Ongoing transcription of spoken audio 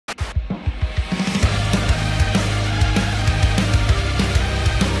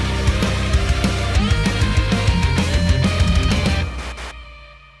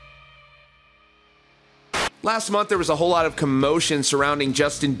Last month, there was a whole lot of commotion surrounding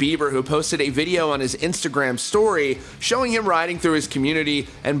Justin Bieber, who posted a video on his Instagram story showing him riding through his community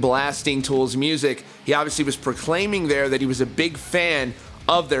and blasting Tool's music. He obviously was proclaiming there that he was a big fan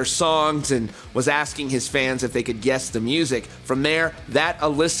of their songs and was asking his fans if they could guess the music. From there, that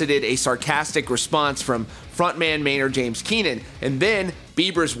elicited a sarcastic response from frontman Maynard James Keenan. And then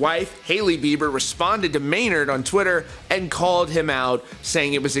Bieber's wife, Hailey Bieber, responded to Maynard on Twitter and called him out,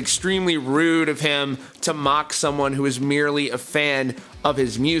 saying it was extremely rude of him to mock someone who is merely a fan of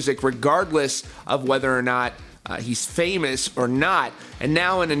his music, regardless of whether or not he's famous or not. And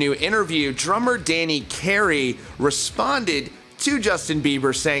now in a new interview, drummer Danny Carey responded to Justin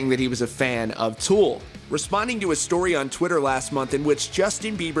Bieber, saying that he was a fan of Tool. Responding to a story on Twitter last month in which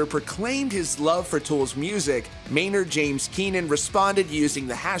Justin Bieber proclaimed his love for Tool's music, Maynard James Keenan responded using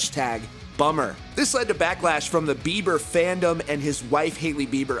the hashtag #bummer. This led to backlash from the Bieber fandom and his wife Hailey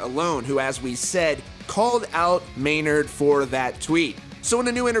Bieber alone, who, as we said, called out Maynard for that tweet. So in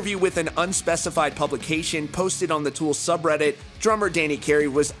a new interview with an unspecified publication posted on the Tool subreddit, drummer Danny Carey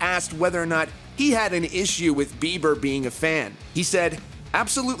was asked whether or not he had an issue with Bieber being a fan. He said,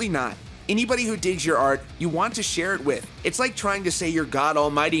 "Absolutely not. Anybody who digs your art, you want to share it with. It's like trying to say you're God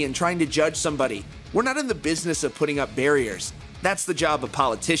Almighty and trying to judge somebody. We're not in the business of putting up barriers. That's the job of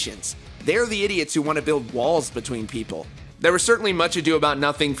politicians. They're the idiots who want to build walls between people." There was certainly much ado about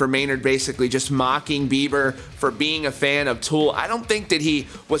nothing for Maynard, basically just mocking Bieber for being a fan of Tool. I don't think that he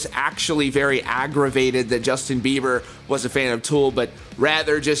was actually very aggravated that Justin Bieber was a fan of Tool, but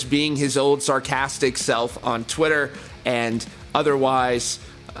rather just being his old sarcastic self on Twitter. And otherwise,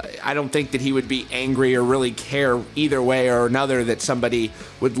 I don't think that he would be angry or really care either way or another that somebody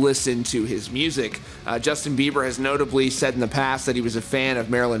would listen to his music. Justin Bieber has notably said in the past that he was a fan of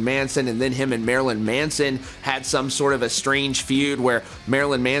Marilyn Manson, and then him and Marilyn Manson had some sort of a strange feud where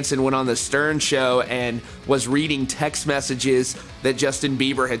Marilyn Manson went on the Stern Show and was reading text messages that Justin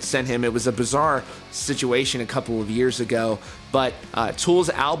Bieber had sent him. It was a bizarre situation a couple of years ago. But Tool's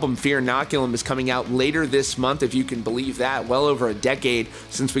album Fear Inoculum is coming out later this month, if you can believe that. Well over a decade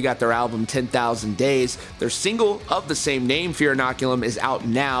since we got their album 10,000 Days. Their single of the same name, Fear Inoculum, is out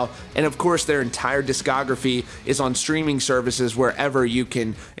now. And of course, their entire discography is on streaming services wherever you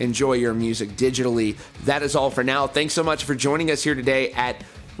can enjoy your music digitally. That is all for now. Thanks so much for joining us here today at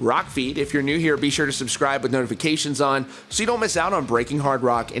Rockfeed. If you're new here, be sure to subscribe with notifications on so you don't miss out on breaking hard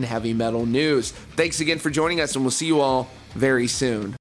rock and heavy metal news. Thanks again for joining us, and we'll see you all very soon.